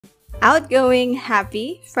Outgoing,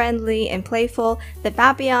 happy, friendly, and playful, the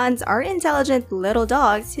Papillons are intelligent little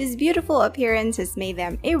dogs whose beautiful appearance has made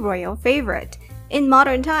them a royal favorite. In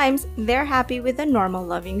modern times, they're happy with a normal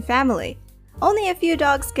loving family. Only a few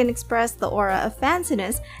dogs can express the aura of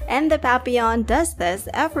fanciness, and the Papillon does this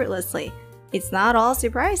effortlessly. It's not all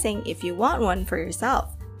surprising if you want one for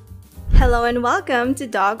yourself. Hello and welcome to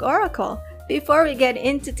Dog Oracle. Before we get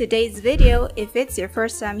into today's video, if it's your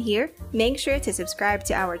first time here, make sure to subscribe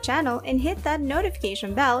to our channel and hit that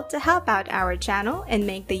notification bell to help out our channel and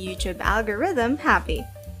make the YouTube algorithm happy.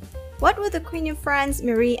 What would the Queen of France,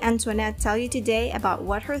 Marie Antoinette, tell you today about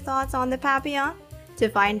what her thoughts on the Papillon? To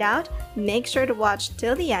find out, make sure to watch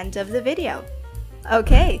till the end of the video.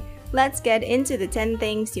 Okay, let's get into the 10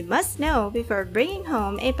 things you must know before bringing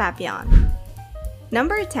home a Papillon.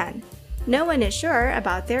 Number 10. No one is sure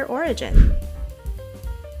about their origin.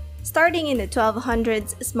 Starting in the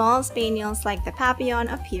 1200s, small spaniels like the Papillon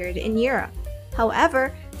appeared in Europe.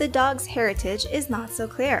 However, the dog's heritage is not so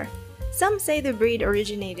clear. Some say the breed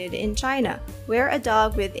originated in China, where a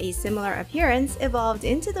dog with a similar appearance evolved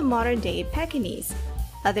into the modern-day Pekingese.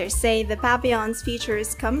 Others say the Papillon's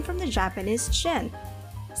features come from the Japanese Shin.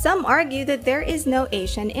 Some argue that there is no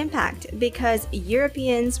Asian impact because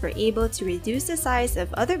Europeans were able to reduce the size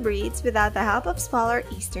of other breeds without the help of smaller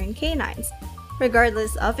Eastern canines.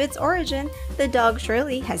 Regardless of its origin, the dog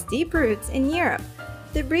surely has deep roots in Europe.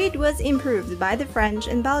 The breed was improved by the French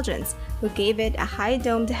and Belgians, who gave it a high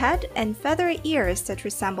domed head and feathery ears that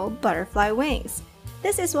resemble butterfly wings.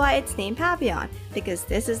 This is why it's named Papillon, because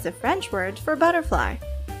this is the French word for butterfly.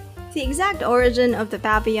 The exact origin of the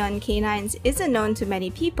Papillon canines isn't known to many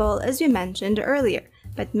people, as we mentioned earlier,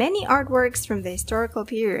 but many artworks from the historical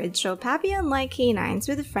period show Papillon-like canines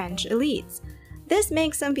with the French elites. This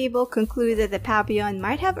makes some people conclude that the Papillon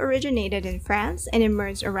might have originated in France and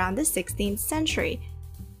emerged around the 16th century.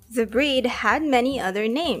 The breed had many other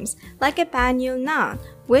names, like a Spaniel nain,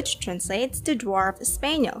 which translates to dwarf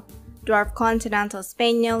spaniel, dwarf continental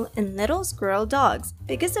spaniel, and little squirrel dogs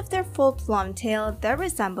because of their full plumb tail that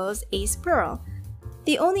resembles a squirrel.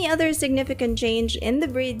 The only other significant change in the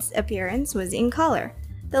breed's appearance was in color.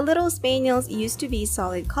 The little spaniels used to be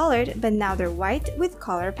solid colored, but now they're white with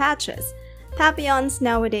color patches. Papillons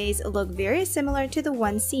nowadays look very similar to the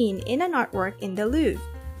one seen in an artwork in the Louvre.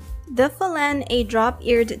 The Feline, a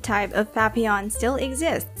drop-eared type of Papillon, still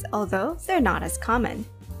exists, although they're not as common.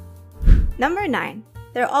 Number 9.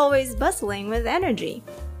 They're always bustling with energy.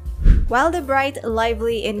 While the bright,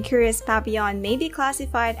 lively, and curious Papillon may be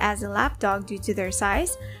classified as a lapdog due to their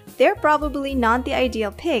size, they're probably not the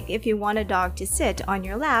ideal pick if you want a dog to sit on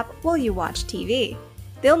your lap while you watch TV.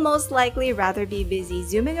 They'll most likely rather be busy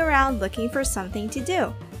zooming around looking for something to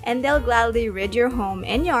do, and they'll gladly rid your home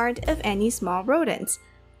and yard of any small rodents.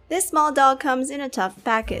 This small dog comes in a tough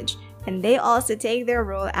package, and they also take their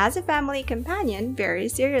role as a family companion very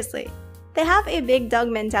seriously. They have a big dog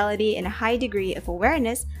mentality and a high degree of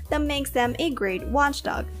awareness that makes them a great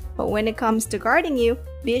watchdog. But when it comes to guarding you,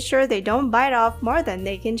 be sure they don't bite off more than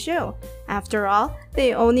they can chew. After all,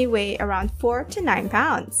 they only weigh around 4 to 9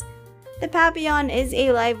 pounds. The Papillon is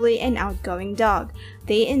a lively and outgoing dog.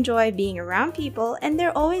 They enjoy being around people and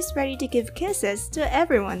they're always ready to give kisses to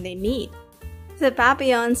everyone they meet. The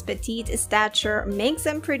Papillon's petite stature makes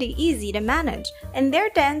them pretty easy to manage, and their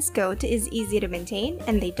dense coat is easy to maintain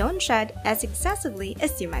and they don't shed as excessively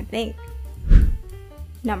as you might think.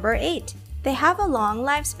 Number 8. They have a long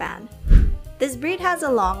lifespan. This breed has a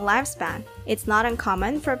long lifespan. It's not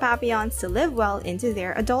uncommon for Papillons to live well into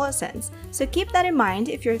their adolescence, so keep that in mind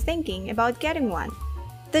if you're thinking about getting one.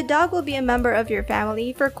 The dog will be a member of your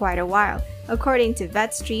family for quite a while. According to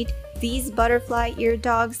VetStreet, these butterfly-eared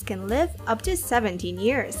dogs can live up to 17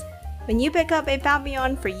 years. When you pick up a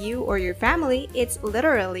Papillon for you or your family, it's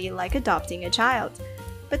literally like adopting a child.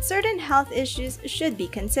 But certain health issues should be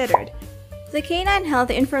considered. The Canine Health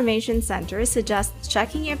Information Center suggests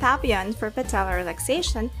checking your Papillon for patellar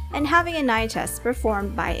relaxation and having an eye test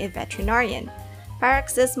performed by a veterinarian.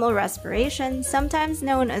 Paroxysmal respiration, sometimes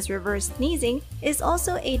known as reverse sneezing, is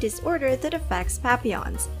also a disorder that affects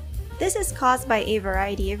Papillons. This is caused by a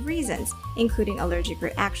variety of reasons, including allergic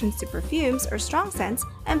reactions to perfumes or strong scents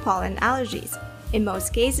and pollen allergies. In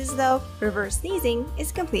most cases, though, reverse sneezing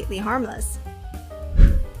is completely harmless.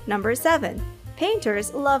 Number 7.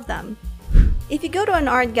 Painters love them. If you go to an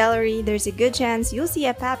art gallery, there's a good chance you'll see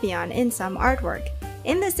a Papillon in some artwork.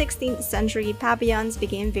 In the 16th century, Papillons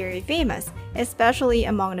became very famous, especially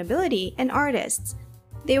among nobility and artists.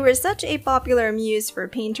 They were such a popular muse for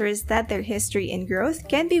painters that their history and growth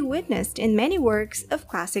can be witnessed in many works of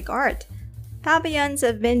classic art. Papillons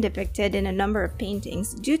have been depicted in a number of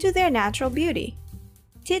paintings due to their natural beauty.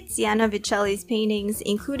 Tiziano Vicelli's paintings,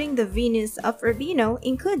 including the Venus of Urbino,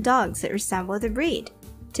 include dogs that resemble the breed.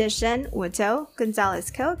 Titian, Watteau,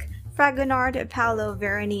 Gonzalez Coke, Fragonard, Paolo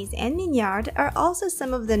Veronese, and Mignard are also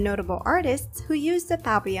some of the notable artists who use the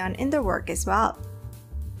Papillon in their work as well.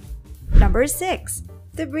 Number 6.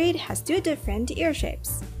 The breed has two different ear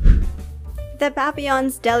shapes. The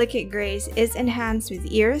Papillon's delicate grace is enhanced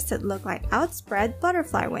with ears that look like outspread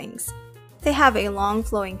butterfly wings. They have a long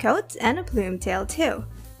flowing coat and a plume tail too.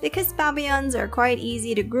 Because Papillons are quite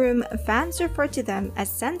easy to groom, fans refer to them as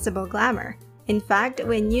sensible glamour. In fact,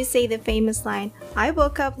 when you say the famous line, "I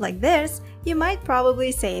woke up like this," you might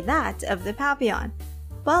probably say that of the Papillon.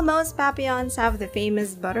 While most Papillons have the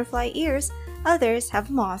famous butterfly ears, others have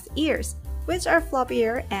moth ears, which are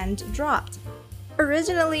floppier and dropped.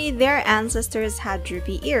 Originally, their ancestors had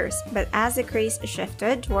droopy ears, but as the craze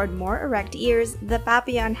shifted toward more erect ears, the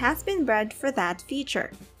Papillon has been bred for that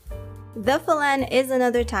feature. The Felin is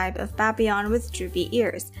another type of Papillon with droopy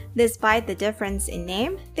ears. Despite the difference in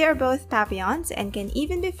name, they are both Papillons and can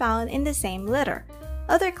even be found in the same litter.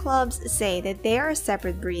 Other clubs say that they are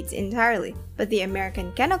separate breeds entirely, but the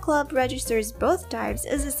American Kennel Club registers both types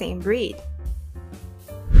as the same breed.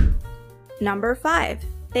 Number 5.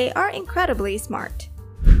 They are incredibly smart.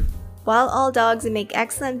 While all dogs make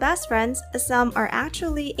excellent best friends, some are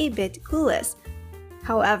actually a bit clueless.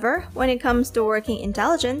 However, when it comes to working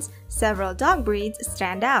intelligence, several dog breeds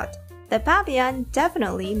stand out. The Papillon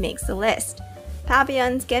definitely makes the list.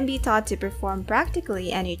 Papillons can be taught to perform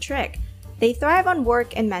practically any trick. They thrive on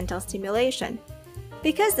work and mental stimulation.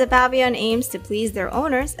 Because the Papillon aims to please their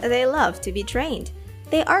owners, they love to be trained.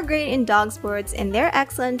 They are great in dog sports and they're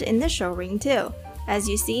excellent in the show ring too. As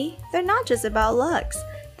you see, they're not just about looks.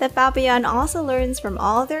 The Papillon also learns from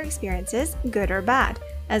all their experiences, good or bad.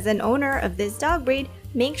 As an owner of this dog breed,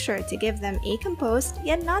 make sure to give them a composed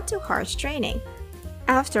yet not too harsh training.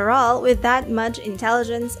 After all, with that much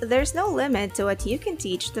intelligence, there's no limit to what you can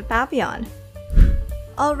teach the Papillon.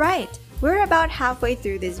 Alright, we're about halfway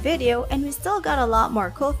through this video and we still got a lot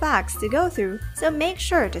more cool facts to go through, so make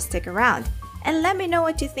sure to stick around. And let me know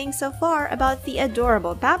what you think so far about the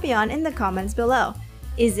adorable Papillon in the comments below.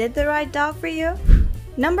 Is it the right dog for you?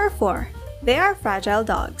 Number 4. They are fragile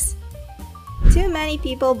dogs. Too many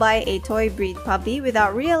people buy a toy breed puppy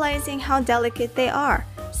without realizing how delicate they are.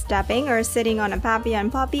 Stepping or sitting on a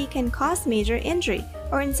Papillon puppy can cause major injury,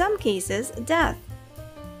 or in some cases, death.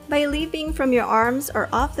 By leaping from your arms or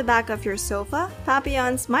off the back of your sofa,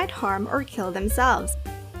 Papillons might harm or kill themselves.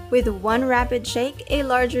 With one rapid shake, a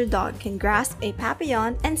larger dog can grasp a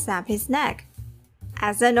Papillon and snap his neck.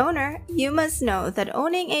 As an owner, you must know that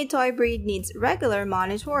owning a toy breed needs regular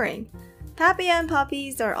monitoring. Papillon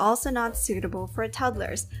puppies are also not suitable for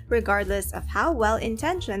toddlers, regardless of how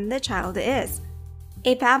well-intentioned the child is.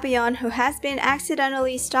 A Papillon who has been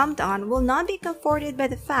accidentally stomped on will not be comforted by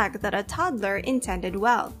the fact that a toddler intended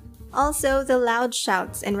well. Also, the loud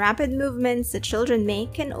shouts and rapid movements that children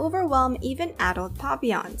make can overwhelm even adult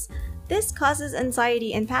Papillons. This causes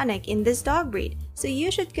anxiety and panic in this dog breed, so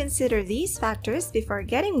you should consider these factors before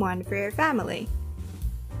getting one for your family.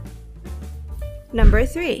 Number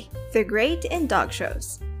 3. They're great in dog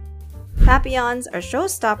shows. Papillons are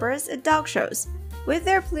showstoppers at dog shows. With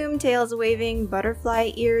their plume tails waving,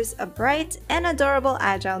 butterfly ears, bright and adorable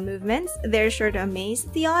agile movements, they're sure to amaze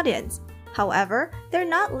the audience. However, they're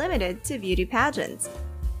not limited to beauty pageants.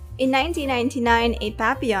 In 1999, a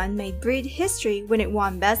Papillon made breed history when it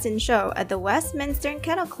won Best in Show at the Westminster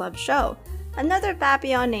Kennel Club show. Another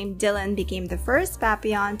Papillon named Dylan became the first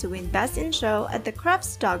Papillon to win Best in Show at the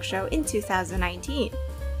Crufts Dog Show in 2019.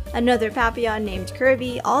 Another Papillon named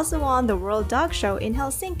Kirby also won the World Dog Show in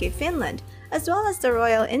Helsinki, Finland, as well as the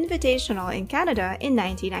Royal Invitational in Canada in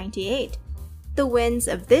 1998. The wins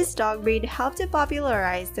of this dog breed helped to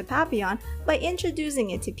popularize the Papillon by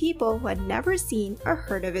introducing it to people who had never seen or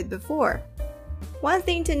heard of it before. One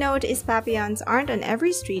thing to note is Papillons aren't on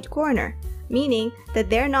every street corner, meaning that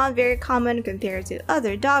they're not very common compared to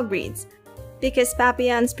other dog breeds. Because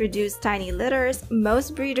Papillons produce tiny litters,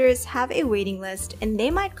 most breeders have a waiting list and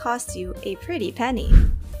they might cost you a pretty penny.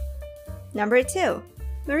 Number 2.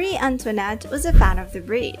 Marie Antoinette was a fan of the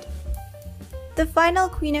breed. The final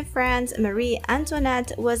Queen of France, Marie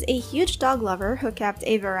Antoinette, was a huge dog lover who kept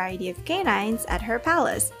a variety of canines at her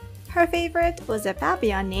palace. Her favorite was a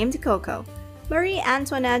Papillon named Coco. Marie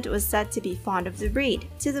Antoinette was said to be fond of the breed,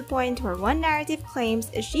 to the point where one narrative claims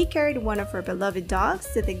she carried one of her beloved dogs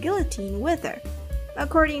to the guillotine with her.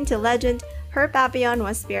 According to legend, her Papillon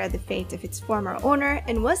was spared the fate of its former owner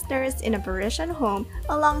and was nursed in a Parisian home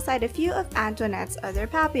alongside a few of Antoinette's other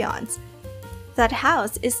Papillons. That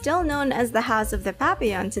house is still known as the House of the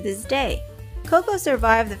Papillon to this day. Coco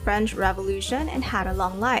survived the French Revolution and had a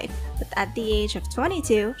long life, but at the age of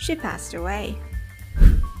 22, she passed away.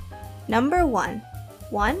 Number 1.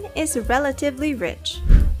 One is relatively rich.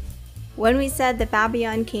 When we said the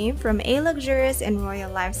Papillon came from a luxurious and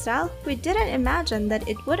royal lifestyle, we didn't imagine that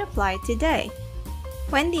it would apply today.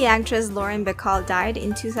 When the actress Lauren Bacall died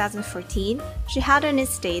in 2014, she had an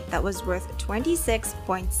estate that was worth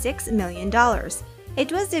 $26.6 million.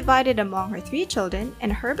 It was divided among her 3 children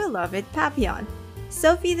and her beloved Papillon.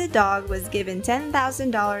 Sophie the dog was given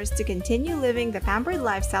 $10,000 to continue living the pampered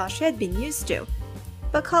lifestyle she had been used to.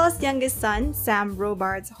 Bacall's youngest son, Sam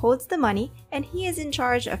Robards, holds the money, and he is in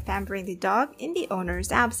charge of pampering the dog in the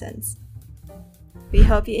owner's absence. We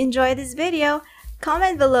hope you enjoyed this video.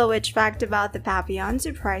 Comment below which fact about the Papillon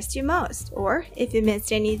surprised you most, or if you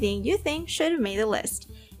missed anything you think should have made the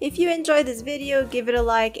list. If you enjoyed this video, give it a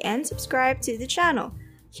like and subscribe to the channel.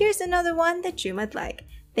 Here's another one that you might like.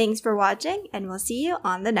 Thanks for watching, and we'll see you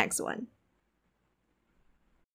on the next one.